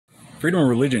Freedom of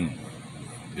religion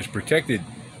is protected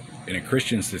in a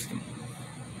Christian system.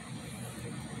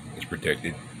 It's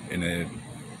protected in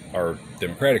our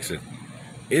democratic system.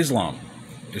 Islam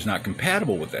is not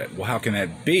compatible with that. Well, how can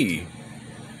that be?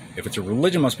 If it's a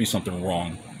religion, must be something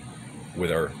wrong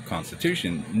with our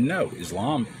Constitution. No,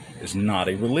 Islam is not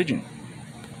a religion.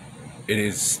 It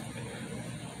is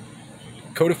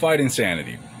codified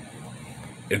insanity.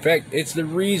 In fact, it's the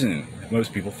reason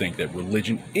most people think that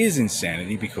religion is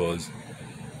insanity, because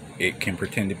it can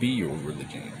pretend to be your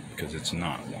religion, because it's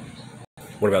not one.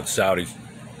 What about the Saudis?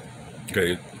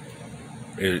 Okay,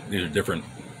 these are different.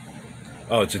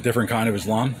 Oh, it's a different kind of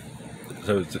Islam?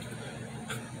 So it's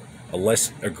a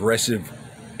less aggressive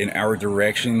in our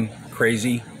direction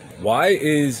crazy? Why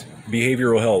is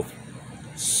behavioral health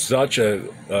such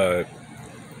a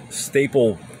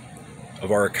staple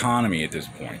of our economy at this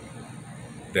point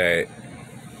that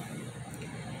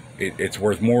it's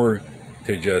worth more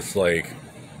to just like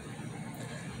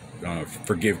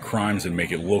forgive crimes and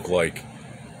make it look like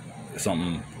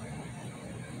something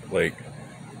like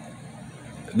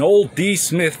Noel D.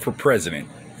 Smith for president?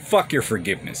 Fuck your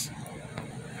forgiveness.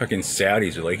 Fucking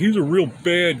Saudis are like, he's a real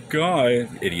bad guy.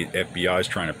 Idiot FBI is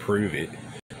trying to prove it.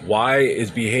 Why is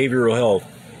behavioral health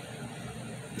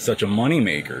such a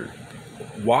moneymaker?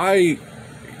 Why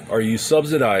are you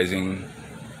subsidizing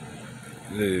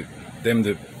them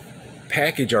to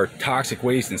package our toxic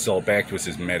waste and sell it back to us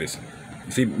as medicine?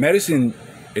 You see, medicine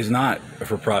is not a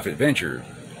for-profit venture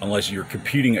unless you're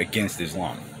competing against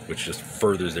Islam, which just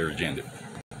furthers their agenda.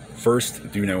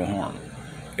 First, do no harm.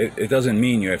 It doesn't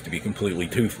mean you have to be completely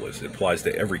toothless. It applies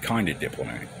to every kind of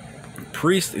diplomat. A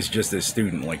priest is just a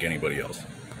student like anybody else.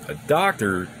 A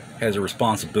doctor has a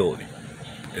responsibility.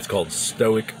 It's called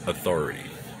stoic authority.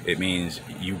 It means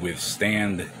you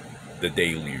withstand the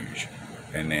deluge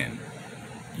and then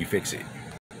you fix it.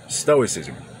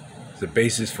 Stoicism is the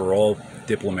basis for all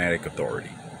diplomatic authority.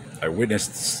 I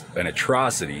witnessed an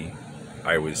atrocity.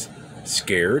 I was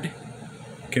scared,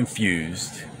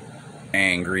 confused,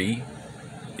 angry.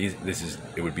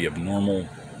 It would be abnormal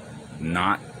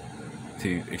not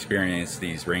to experience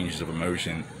these ranges of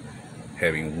emotion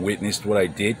having witnessed what I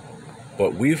did.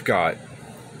 But we've got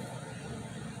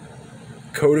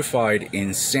codified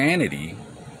insanity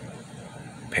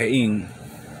paying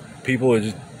people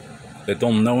that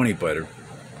don't know any better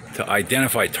to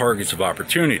identify targets of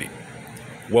opportunity.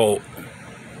 Well,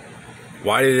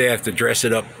 why do they have to dress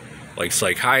it up like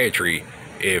psychiatry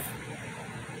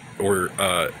or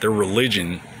their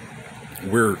religion?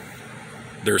 We're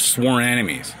their sworn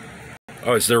enemies.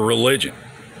 Oh, it's their religion.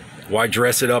 Why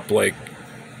dress it up like...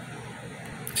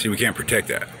 See, we can't protect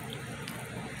that.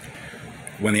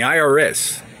 When the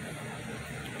IRS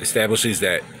establishes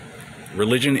that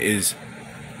religion is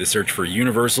the search for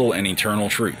universal and eternal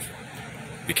truth,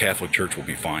 the Catholic Church will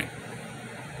be fine.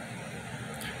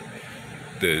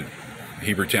 The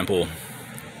Hebrew Temple,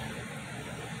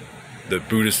 the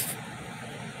Buddhist,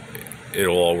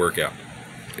 it'll all work out.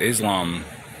 Islam,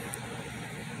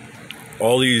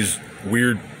 all these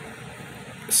weird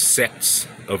sects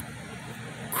of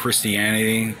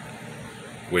Christianity,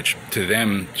 which to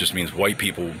them just means white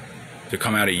people, to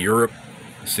come out of Europe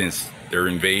since their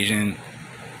invasion.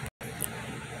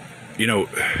 You know,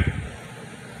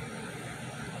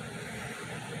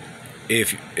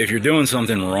 if you're doing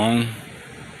something wrong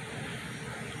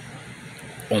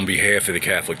on behalf of the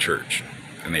Catholic Church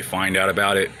and they find out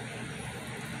about it,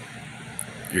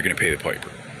 you're going to pay the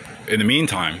piper. In the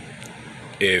meantime,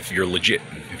 if you're legit,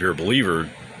 if you're a believer,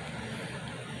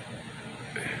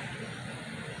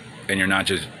 and you're not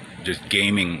just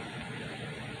gaming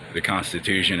the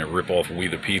Constitution to rip off we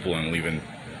the people and leaving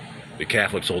the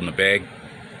Catholics holding the bag,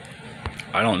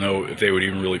 I don't know if they would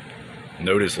even really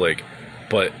notice, like,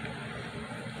 but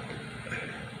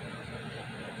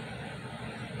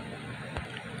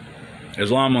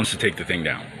Islam wants to take the thing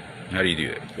down. How do you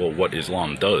do that? Well, what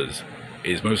Islam does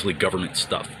is mostly government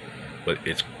stuff, but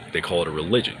they call it a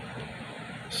religion.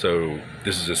 So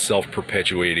this is a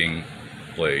self-perpetuating,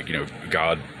 like, you know,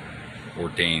 God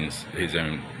ordains his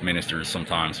own ministers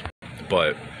sometimes,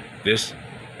 but this,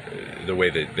 the way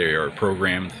that they are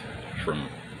programmed from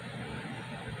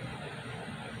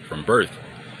birth,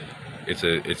 it's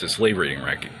a slave raiding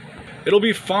racket. It'll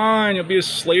be fine, you'll be a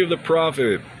slave of the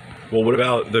prophet. Well, what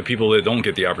about the people that don't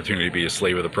get the opportunity to be a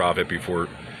slave of the prophet before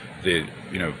they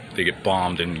get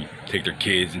bombed and take their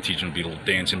kids and teach them to be little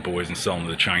dancing boys and sell them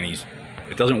to the Chinese?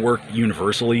 It doesn't work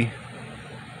universally.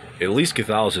 At least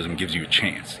Catholicism gives you a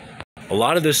chance. A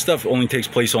lot of this stuff only takes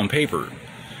place on paper,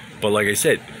 but like I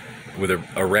said, with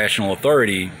a rational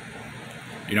authority,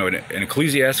 you know, an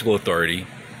ecclesiastical authority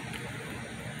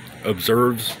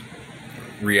observes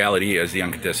reality as the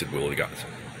uncontested will of God.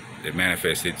 It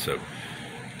manifested, so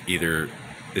either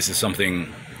this is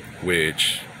something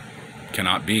which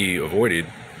cannot be avoided,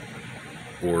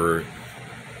 or,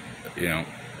 you know,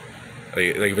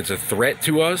 like if it's a threat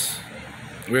to us,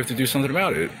 we have to do something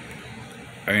about it.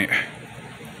 I mean,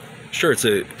 sure,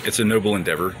 it's a noble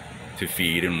endeavor to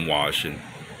feed and wash and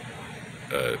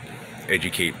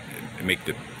educate and make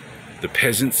the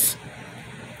peasants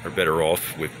are better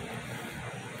off with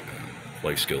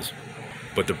life skills.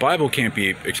 But the Bible can't be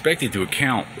expected to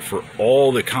account for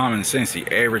all the common sense the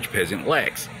average peasant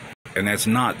lacks. And that's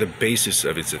not the basis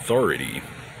of its authority.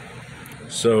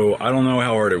 So I don't know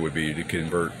how hard it would be to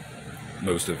convert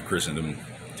most of Christendom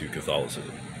to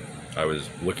Catholicism. I was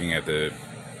looking at the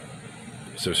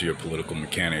socio-political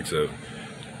mechanics of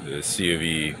the C of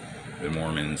E, the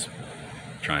Mormons,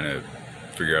 trying to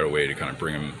figure out a way to kind of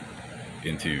bring them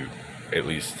into, at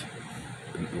least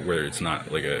where it's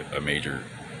not like a major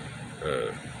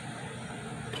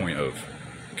point of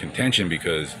contention,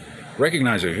 because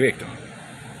recognize a victim.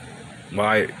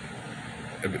 Why,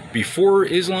 before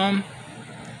Islam,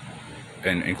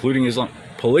 and including Islam,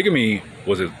 polygamy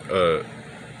was a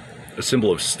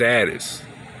symbol of status.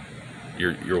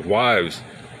 Your wives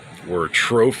were a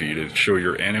trophy to show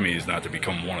your enemies not to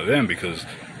become one of them, because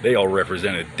they all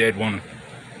represent a dead one.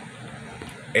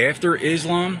 After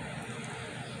Islam,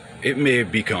 it may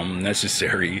have become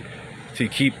necessary to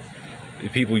keep the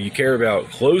people you care about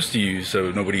close to you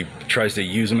so nobody tries to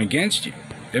use them against you.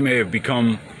 It may have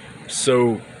become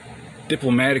so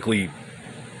diplomatically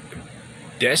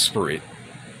desperate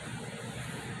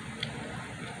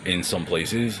in some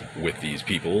places with these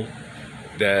people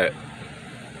that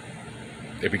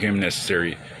it became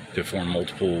necessary to form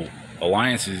multiple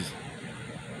alliances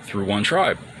through one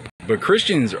tribe. But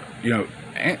Christians, you know,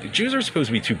 Jews are supposed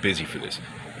to be too busy for this.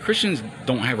 Christians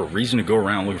don't have a reason to go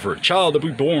around looking for a child to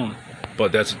be born.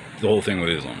 But that's the whole thing with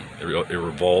Islam. It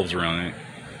revolves around it.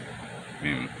 I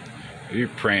mean, if you're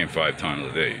praying 5 times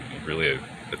a day, you really have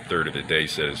a third of the day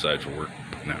set aside for work.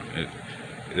 No,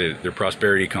 their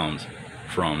prosperity comes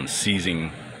from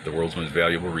seizing the world's most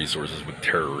valuable resources with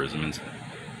terrorism and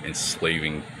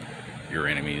enslaving your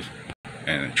enemies.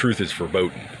 And the truth is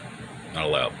verboten, not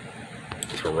allowed.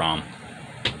 It's haram.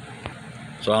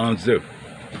 So I don't know what to do.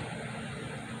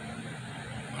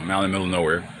 I'm out in the middle of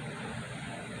nowhere.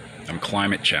 I'm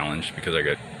climate challenged because I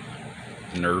got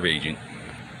nerve agent.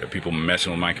 Got people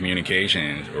messing with my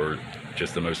communications, or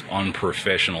just the most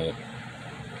unprofessional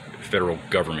federal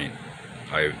government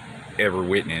I've ever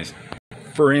witnessed.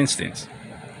 For instance,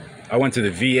 I went to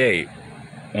the VA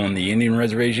on the Indian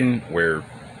reservation, where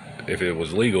if it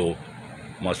was legal,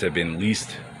 must have been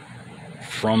leased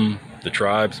from the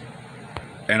tribes.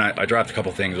 And I dropped a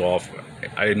couple things off.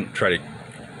 I didn't try to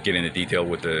get into detail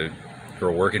with the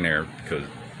girl working there because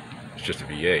it's just a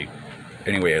VA.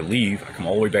 Anyway, I leave, I come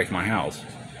all the way back to my house,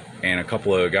 and a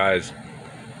couple of guys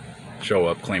show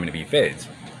up claiming to be feds.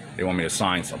 They want me to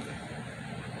sign something.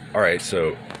 Alright,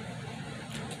 so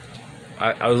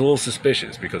I was a little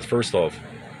suspicious, because first off,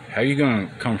 how are you going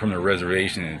to come from the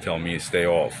reservation and tell me to stay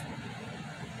off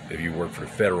if you work for the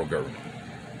federal government?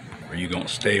 Are you going to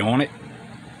stay on it?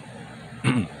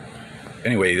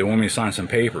 Anyway, they want me to sign some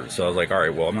papers. So I was like,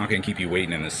 alright, well, I'm not going to keep you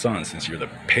waiting in the sun, since you're the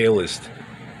palest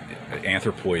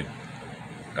anthropoid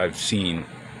I've seen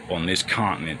on this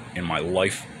continent in my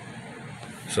life.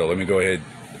 So let me go ahead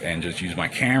and just use my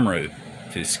camera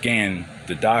to scan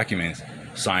the documents,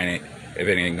 sign it. If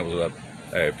anything comes up,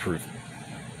 I have proof.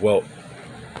 Well,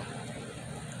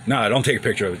 no, don't take a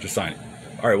picture of it, just sign it.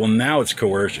 Alright, well, now it's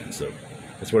coercion, so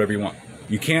it's whatever you want.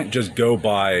 You can't just go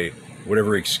by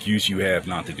whatever excuse you have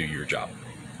not to do your job.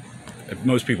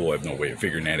 Most people have no way of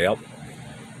figuring that out.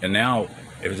 And now,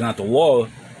 if it's not the law,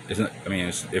 if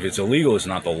it's illegal, it's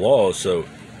not the law. So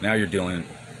now you're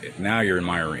in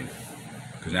my arena,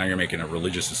 because now you're making a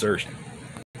religious assertion.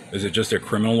 Is it just a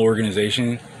criminal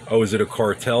organization? Oh, is it a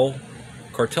cartel?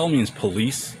 Cartel means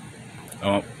police.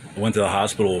 I went to the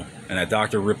hospital, and that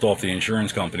doctor ripped off the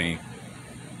insurance company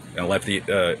and left the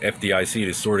FDIC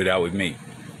to sort it out with me.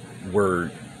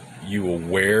 Were you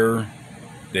aware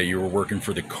that you were working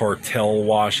for the cartel,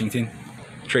 Washington?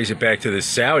 Trace it back to the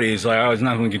Saudis, like, oh, there's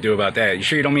nothing we can do about that. You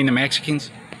sure you don't mean the Mexicans?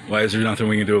 Why is there nothing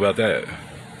we can do about that?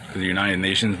 Because the United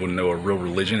Nations wouldn't know a real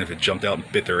religion if it jumped out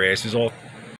and bit their asses off.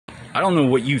 I don't know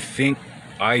what you think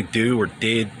I do or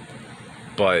did,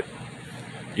 but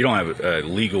you don't have a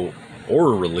legal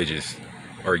or a religious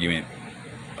argument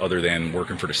other than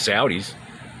working for the Saudis.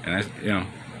 And that's, you know,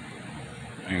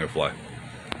 ain't gonna fly.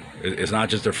 It's not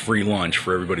just a free lunch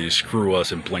for everybody to screw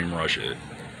us and blame Russia.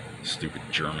 Stupid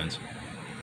Germans.